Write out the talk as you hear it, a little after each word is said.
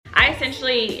I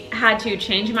essentially had to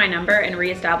change my number and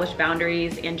reestablish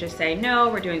boundaries and just say, no,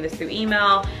 we're doing this through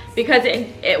email, because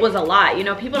it was a lot. You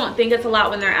know, people don't think it's a lot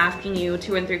when they're asking you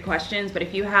 2 and 3 questions, but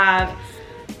if you have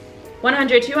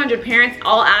 100, 200 parents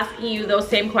all asking you those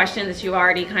same questions that you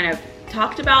already kind of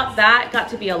talked about, that got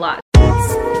to be a lot.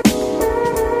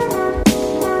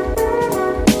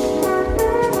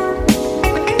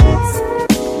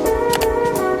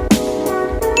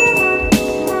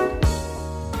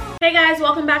 Hey guys,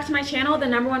 welcome back to my channel, the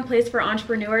 #1 place for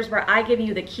entrepreneurs, where I give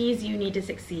you the keys you need to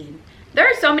succeed. There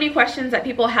are so many questions that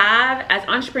people have as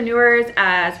entrepreneurs,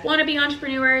 as wannabe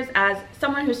entrepreneurs, as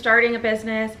someone who's starting a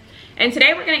business, and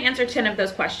today we're going to answer 10 of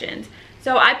those questions.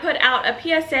 So I put out a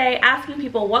PSA asking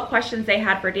people what questions they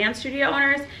had for dance studio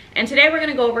owners, and today we're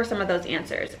going to go over some of those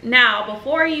answers. Now,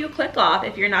 before you click off,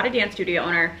 if you're not a dance studio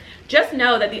owner, just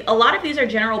know that a lot of these are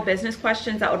general business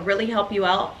questions that would really help you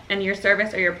out in your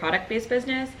service or your product-based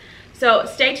business. So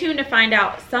stay tuned to find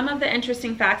out some of the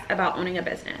interesting facts about owning a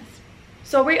business.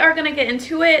 So we are going to get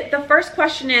into it. The first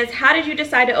question is, how did you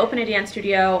decide to open a dance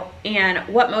studio, and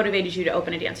what motivated you to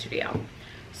open a dance studio?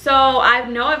 So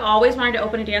I've always wanted to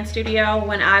open a dance studio.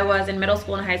 When I was in middle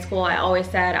school and high school, I always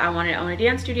said I wanted to own a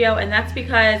dance studio, and that's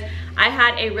because I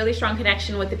had a really strong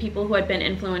connection with the people who had been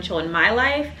influential in my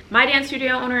life. My dance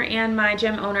studio owner and my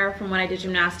gym owner from when I did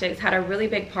gymnastics had a really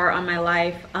big part on my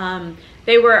life.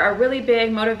 They were a really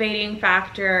big motivating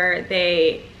factor.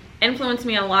 They influenced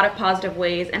me in a lot of positive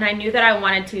ways, and I knew that I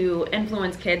wanted to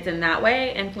influence kids in that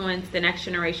way, influence the next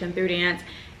generation through dance,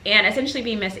 and essentially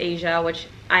be Miss Asia, which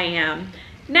I am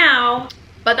now.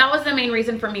 But that was the main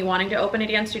reason for me wanting to open a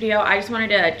dance studio. I just wanted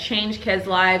to change kids'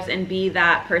 lives and be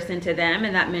that person to them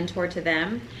and that mentor to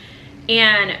them,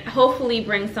 and hopefully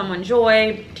bring someone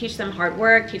joy, teach them hard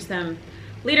work, teach them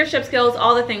leadership skills,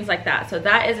 all the things like that. So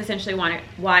that is essentially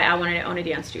why I wanted to own a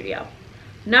dance studio.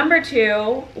 Number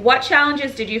 2, what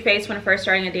challenges did you face when first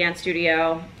starting a dance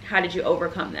studio? How did you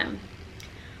overcome them?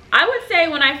 I would say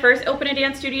when I first opened a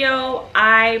dance studio,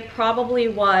 I probably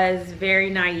was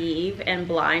very naive and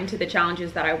blind to the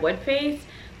challenges that I would face,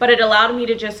 but it allowed me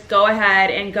to just go ahead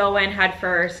and go in head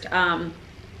first, and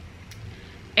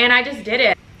I just did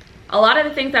it. A lot of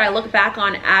the things that I look back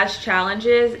on as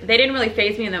challenges, they didn't really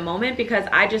faze me in the moment, because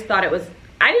I just thought I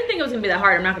didn't think it was gonna be that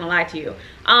hard, I'm not gonna lie to you.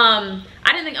 I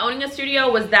didn't think owning a studio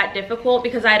was that difficult,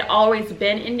 because I had always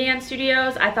been in dance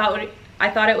studios. I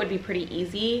thought it would be pretty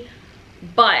easy,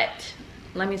 but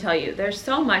let me tell you, there's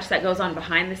so much that goes on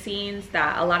behind the scenes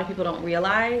that a lot of people don't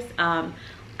realize,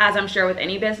 as I'm sure with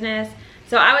any business.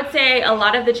 So I would say a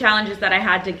lot of the challenges that I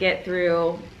had to get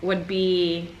through would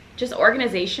be just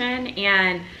organization.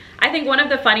 And I think one of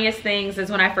the funniest things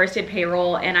is when I first did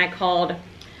payroll and I called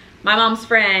my mom's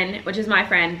friend, which is my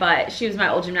friend, but she was my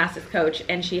old gymnastics coach,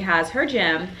 and she has her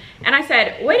gym. And I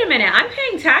said, wait a minute, I'm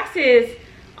paying taxes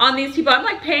on these people. I'm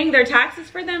like paying their taxes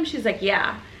for them. She's like,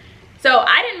 yeah. So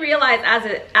I didn't realize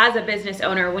as a business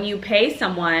owner, when you pay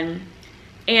someone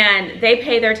and they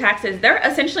pay their taxes, they're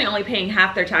essentially only paying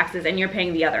half their taxes and you're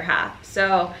paying the other half.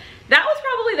 So that was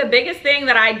probably the biggest thing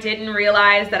that I didn't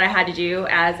realize that I had to do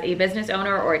as a business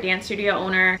owner or a dance studio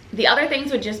owner. The other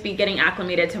things would just be getting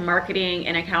acclimated to marketing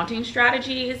and accounting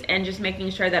strategies, and just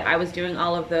making sure that I was doing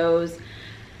all of those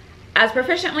as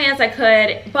proficiently as I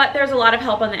could. But there's a lot of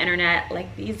help on the internet,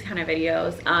 like these kind of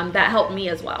videos, that helped me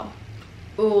as well.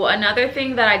 Ooh, another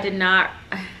thing that I did not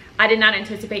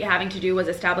anticipate having to do was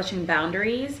establishing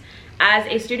boundaries. As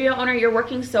a studio owner, you're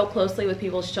working so closely with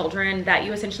people's children that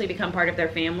you essentially become part of their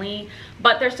family,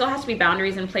 but there still has to be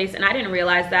boundaries in place, and I didn't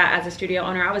realize that as a studio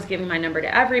owner. I was giving my number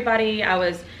to everybody. I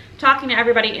was talking to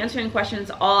everybody, answering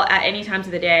questions all at any times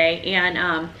of the day,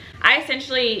 and I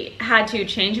essentially had to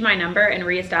change my number and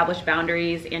reestablish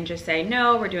boundaries and just say,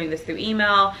 no, we're doing this through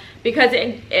email, because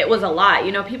it was a lot.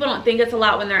 You know, people don't think it's a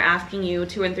lot when they're asking you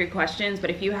 2 and 3 questions, but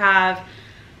if you have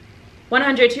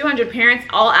 100, 200 parents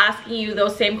all asking you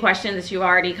those same questions that you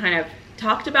already kind of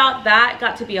talked about, that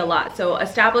got to be a lot. So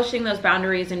establishing those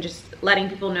boundaries and just letting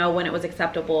people know when it was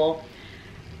acceptable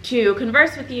to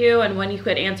converse with you, and when you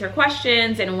could answer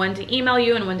questions, and when to email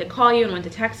you, and when to call you, and when to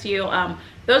text you,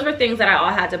 those were things that I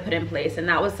all had to put in place, and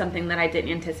that was something that I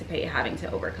didn't anticipate having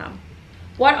to overcome.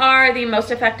 What are the most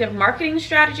effective marketing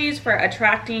strategies for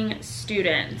attracting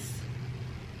students?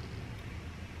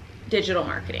 Digital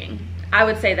marketing. I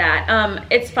would say that.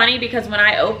 It's funny because when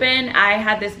I opened, I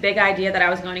had this big idea that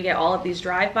I was going to get all of these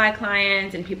drive-by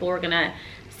clients and people were going to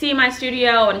see my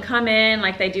studio and come in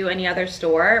like they do any other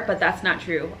store, but that's not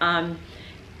true.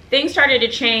 Things started to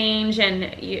change,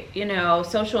 and you know,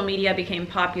 social media became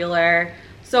popular.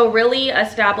 So really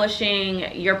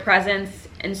establishing your presence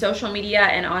in social media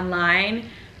and online,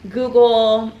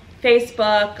 Google,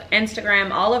 Facebook,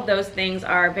 Instagram, all of those things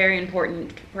are very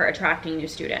important for attracting new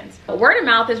students. Word of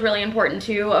mouth is really important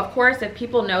too. Of course, if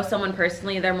people know someone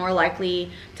personally, they're more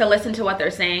likely to listen to what they're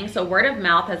saying. So word of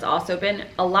mouth has also been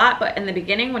a lot, but in the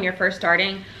beginning when you're first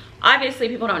starting, obviously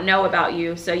people don't know about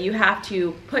you, so you have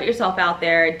to put yourself out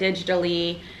there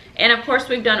digitally. And of course,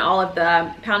 we've done all of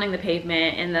the pounding the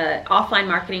pavement and the offline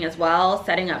marketing as well,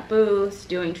 setting up booths,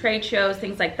 doing trade shows,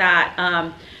 things like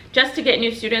that, just to get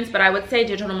new students. But I would say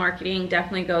digital marketing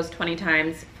definitely goes 20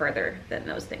 times further than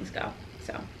those things go.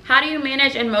 So how do you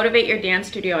manage and motivate your dance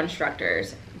studio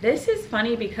instructors? This is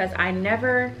funny because I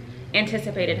never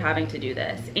anticipated having to do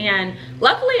this, and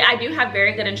luckily I do have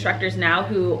very good instructors now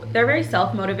who they're very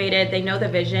self-motivated, they know the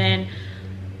vision.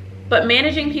 But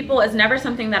managing people is never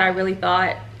something that I really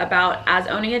thought about as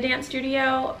owning a dance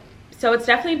studio. So it's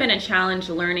definitely been a challenge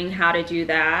learning how to do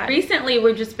that. Recently,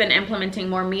 we've just been implementing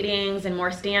more meetings and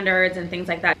more standards and things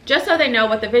like that, just so they know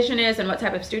what the vision is and what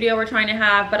type of studio we're trying to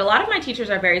have. But a lot of my teachers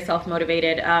are very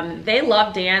self-motivated. They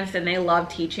love dance and they love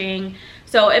teaching.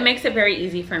 So it makes it very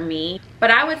easy for me.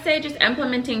 But I would say just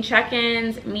implementing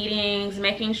check-ins, meetings,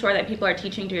 making sure that people are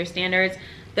teaching to your standards.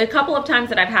 The couple of times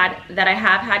that I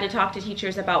have had to talk to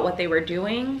teachers about what they were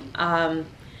doing,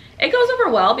 it goes over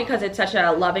well because it's such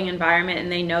a loving environment and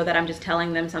they know that I'm just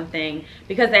telling them something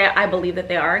because I believe that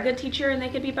they are a good teacher and they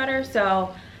could be better.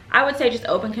 So I would say just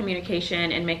open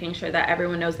communication and making sure that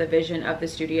everyone knows the vision of the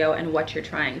studio and what you're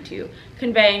trying to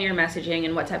convey in your messaging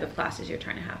and what type of classes you're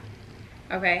trying to have.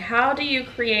 Okay, how do you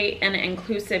create an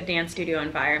inclusive dance studio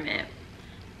environment?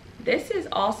 This is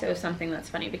also something that's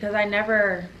funny because I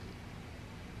never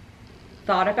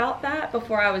thought about that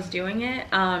before I was doing it.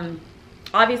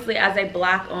 Obviously, as a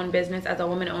Black-owned business, as a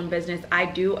woman-owned business, I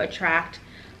do attract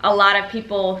a lot of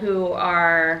people who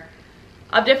are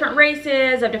of different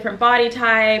races, of different body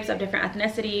types, of different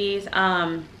ethnicities.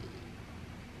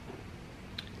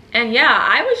 And yeah,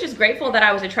 I was just grateful that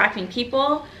I was attracting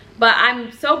people, but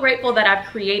I'm so grateful that I've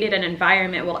created an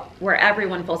environment where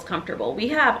everyone feels comfortable. We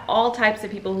have all types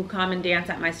of people who come and dance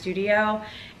at my studio,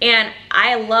 and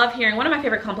I love hearing, one of my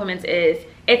favorite compliments is,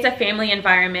 it's a family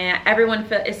environment. Everyone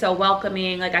is so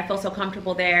welcoming, like I feel so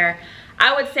comfortable there.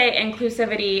 I would say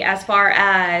inclusivity as far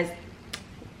as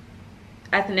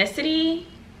ethnicity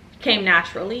came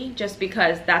naturally just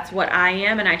because that's what I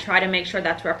am, and I try to make sure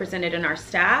that's represented in our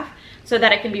staff so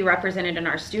that it can be represented in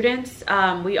our students.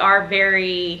 We are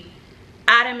very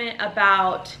adamant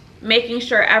about making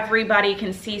sure everybody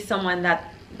can see someone that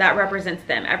represents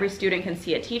them. Every student can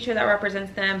see a teacher that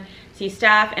represents them, see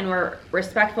staff, and we're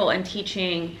respectful in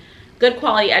teaching good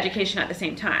quality education at the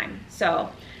same time. So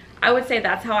I would say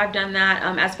that's how I've done that.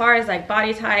 As far as like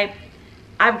body type,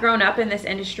 I've grown up in this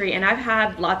industry and I've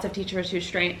had lots of teachers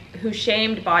who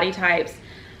shamed body types.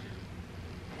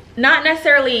 Not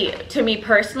necessarily to me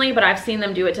personally, but I've seen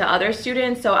them do it to other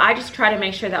students. So I just try to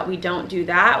make sure that we don't do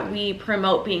that. We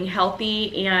promote being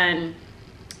healthy, and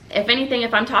if anything,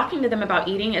 if I'm talking to them about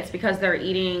eating, it's because they're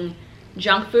eating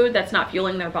junk food that's not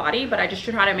fueling their body. But I just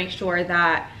try to make sure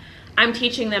that I'm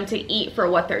teaching them to eat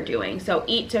for what they're doing. So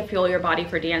eat to fuel your body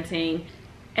for dancing,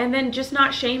 and then just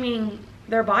not shaming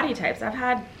their body types. I've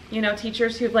had,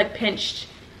 teachers who've like pinched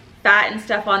fat and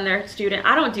stuff on their student.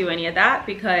 I don't do any of that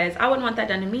because I wouldn't want that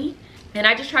done to me. And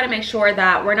I just try to make sure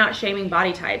that we're not shaming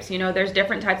body types. There's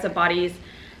different types of bodies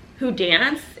who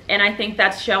dance, and I think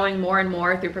that's showing more and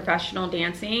more through professional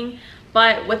dancing.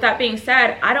 But with that being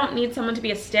said, I don't need someone to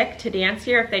be a stick to dance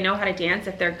here if they know how to dance,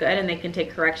 if they're good and they can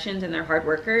take corrections and they're hard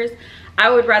workers. I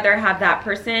would rather have that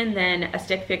person than a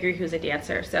stick figure who's a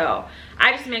dancer. So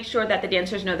I just make sure that the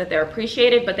dancers know that they're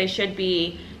appreciated, but they should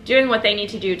be doing what they need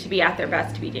to do to be at their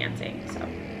best to be dancing. So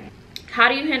how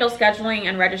do you handle scheduling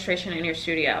and registration in your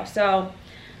studio? So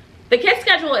the kids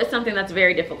schedule is something that's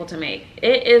very difficult to make.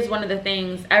 It is one of the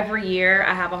things every year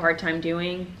I have a hard time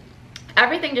doing.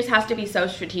 Everything just has to be so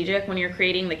strategic when you're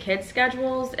creating the kids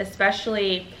schedules,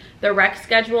 especially the rec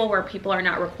schedule where people are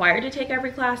not required to take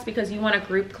every class, because you want to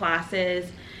group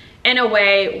classes in a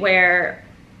way where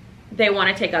they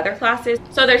want to take other classes.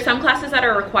 So there's some classes that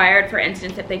are required. For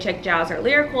instance, if they take jazz or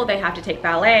lyrical, they have to take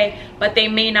ballet, but they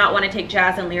may not want to take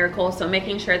jazz and lyrical. So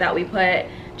making sure that we put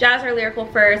jazz or lyrical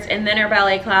first and then our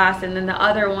ballet class, and then the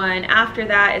other one after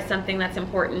that is something that's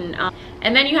important.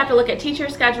 And then you have to look at teacher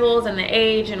schedules and the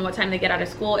age and what time they get out of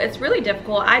school. It's really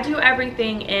difficult. I do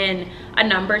everything in a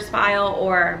numbers file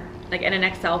or like in an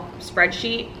Excel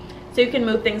spreadsheet, so you can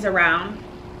move things around.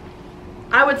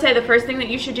 I would say the first thing that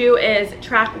you should do is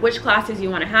track which classes you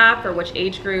want to have for which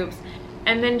age groups,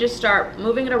 and then just start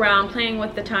moving it around, playing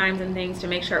with the times and things to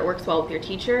make sure it works well with your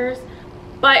teachers.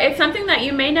 But it's something that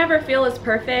you may never feel is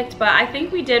perfect, but I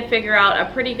think we did figure out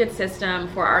a pretty good system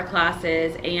for our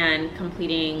classes and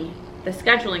completing the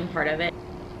scheduling part of it.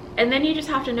 And then you just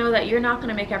have to know that you're not going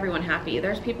to make everyone happy.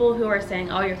 There's people who are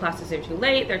saying, oh, your classes are too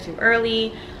late, they're too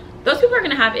early. Those people are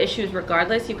going to have issues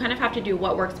regardless. You kind of have to do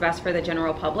what works best for the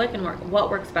general public and what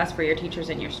works best for your teachers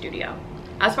in your studio.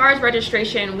 As far as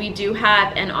registration, we do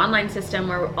have an online system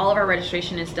where all of our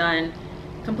registration is done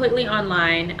completely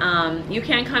online. You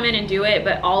can come in and do it,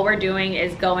 but all we're doing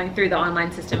is going through the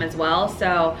online system as well.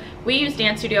 So we use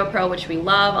Dance Studio Pro, which we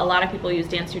love. A lot of people use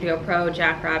Dance Studio Pro,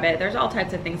 Jackrabbit. There's all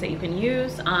types of things that you can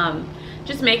use.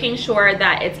 Just making sure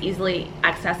that it's easily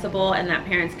accessible and that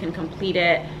parents can complete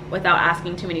it without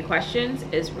asking too many questions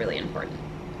is really important.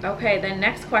 Okay, the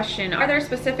next question, are there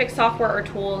specific software or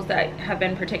tools that have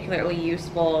been particularly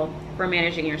useful for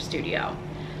managing your studio?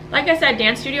 Like I said,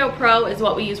 Dance Studio Pro is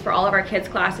what we use for all of our kids'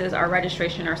 classes, our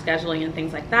registration, our scheduling, and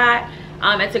things like that.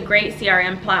 It's a great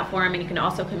CRM platform, and you can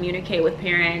also communicate with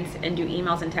parents and do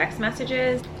emails and text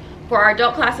messages. For our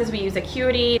adult classes, we use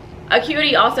Acuity.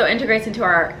 Acuity also integrates into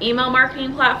our email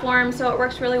marketing platform, so it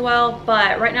works really well,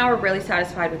 but right now we're really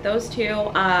satisfied with those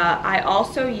two. I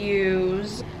also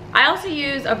use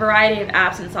a variety of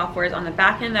apps and softwares on the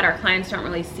back end that our clients don't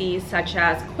really see, such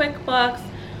as QuickBooks.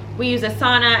 We use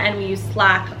Asana, and we use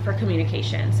Slack for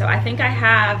communication. So I think I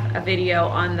have a video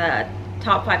on the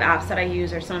top 5 apps that I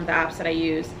use, or some of the apps that I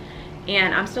use,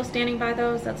 and I'm still standing by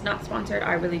those. That's not sponsored.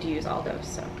 I really do use all those.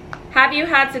 So, have you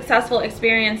had successful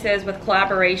experiences with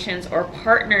collaborations or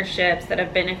partnerships that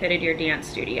have benefited your dance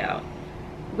studio?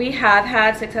 We have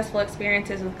had successful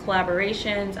experiences with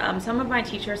collaborations. Some of my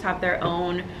teachers have their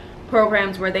own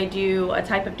programs where they do a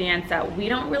type of dance that we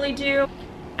don't really do.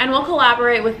 And we'll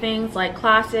collaborate with things like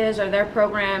classes or their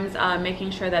programs,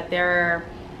 making sure that their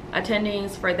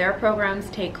attendings for their programs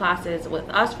take classes with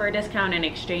us for a discount in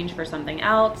exchange for something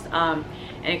else,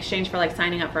 in exchange for like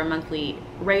signing up for a monthly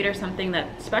rate or something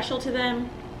that's special to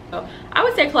them. So I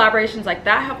would say collaborations like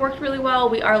that have worked really well.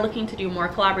 We are looking to do more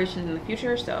collaborations in the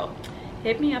future, so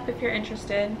hit me up if you're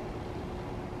interested.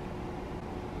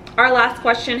 Our last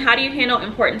question, how do you handle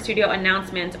important studio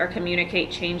announcements or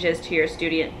communicate changes to your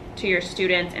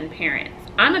students and parents?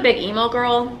 I'm a big email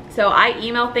girl, so I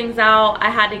email things out. I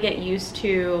had to get used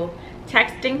to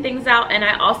texting things out, and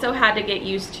I also had to get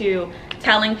used to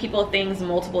telling people things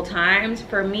multiple times.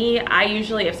 For me, I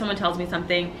usually, if someone tells me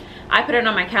something, I put it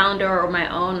on my calendar or my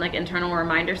own like internal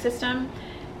reminder system.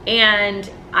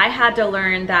 And I had to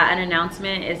learn that an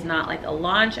announcement is not like a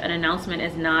launch. An announcement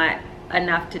is not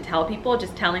enough to tell people.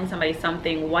 Just telling somebody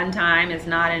something one time is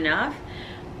not enough.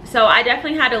 So I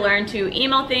definitely had to learn to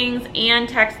email things and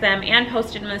text them and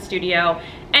post it in the studio,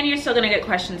 and you're still gonna get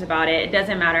questions about it. It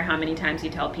doesn't matter how many times you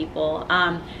tell people.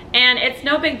 And it's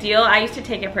no big deal. I used to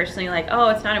take it personally like, oh,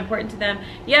 it's not important to them.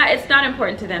 Yeah, it's not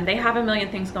important to them. They have a million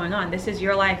things going on. This is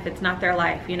your life, it's not their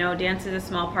life. You know, dance is a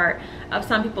small part of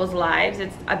some people's lives.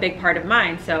 It's a big part of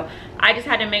mine. So I just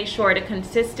had to make sure to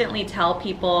consistently tell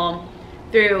people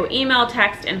through email,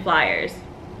 text, and flyers.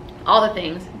 All the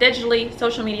things, digitally,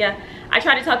 social media. I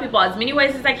try to tell people as many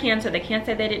ways as I can so they can't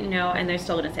say they didn't know, and they're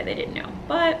still gonna say they didn't know.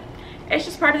 But it's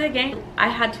just part of the game. I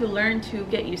had to learn to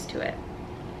get used to it.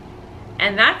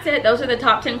 And that's it. Those are the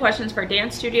top 10 questions for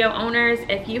dance studio owners.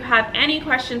 If you have any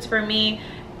questions for me,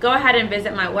 go ahead and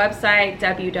visit my website,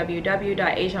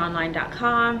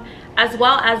 www.asiaonline.com, as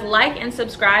well as like and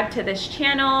subscribe to this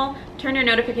channel. Turn your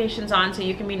notifications on so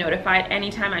you can be notified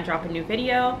anytime I drop a new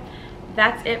video.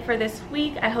 That's it for this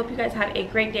week. I hope you guys have a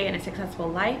great day and a successful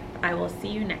life. I will see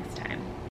you next time.